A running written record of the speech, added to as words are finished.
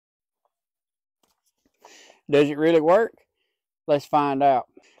Does it really work? Let's find out.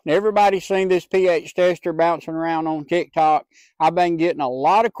 Now, everybody's seen this pH tester bouncing around on TikTok. I've been getting a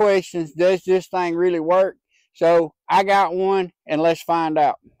lot of questions. Does this thing really work? So I got one, and let's find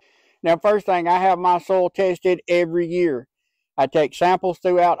out. Now, first thing, I have my soil tested every year. I take samples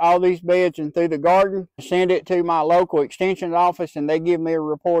throughout all these beds and through the garden, send it to my local extension office, and they give me a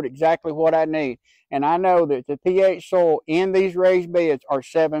report exactly what I need. And I know that the pH soil in these raised beds are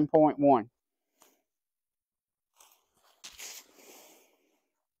 7.1.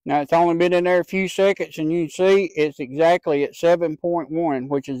 Now, it's only been in there a few seconds, and you can see it's exactly at 7.1,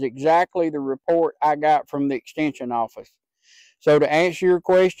 which is exactly the report I got from the extension office. So to answer your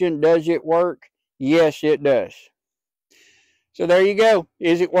question, does it work? Yes, it does. So there you go.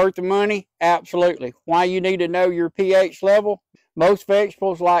 Is it worth the money? Absolutely. Why you need to know your pH level? Most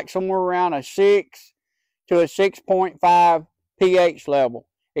vegetables like somewhere around a 6 to a 6.5 pH level.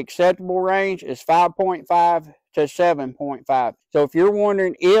 Acceptable range is 5.5 to 7.5. So if you're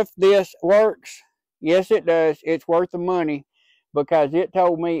wondering if this works, yes it does. It's worth the money because it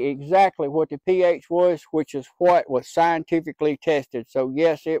told me exactly what the pH was, which is what was scientifically tested. So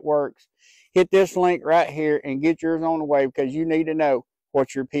yes, it works. Hit this link right here and get yours on the way because you need to know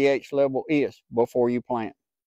what your pH level is before you plant.